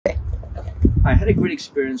I had a great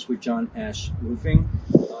experience with Asch Roofing.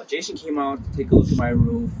 Jason came out to take a look at my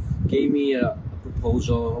roof, gave me a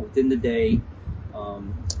proposal within the day.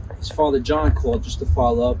 His father John called just to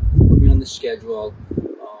follow up, put me on the schedule.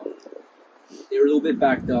 They were a little bit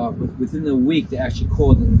backed up, but within the week they actually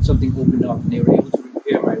called and something opened up and they were able to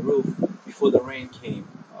repair my roof before the rain came.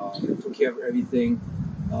 They took care of everything.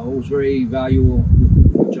 It was very valuable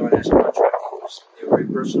with Asch Contracting. They were very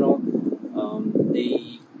personal.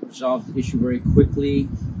 They resolved the issue very quickly.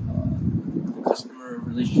 The customer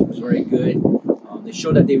relationship was very good. They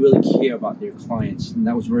showed that they really care about their clients, and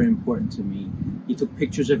that was very important to me. He took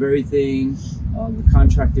pictures of everything. The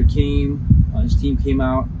contractor came, his team came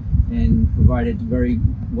out and provided very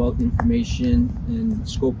well information and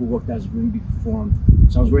scope of work that was going to be performed.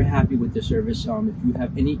 So I was very happy with the service. If you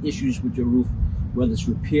have any issues with your roof, whether it's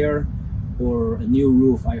repair or a new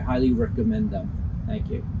roof, I highly recommend them. Thank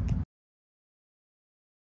you.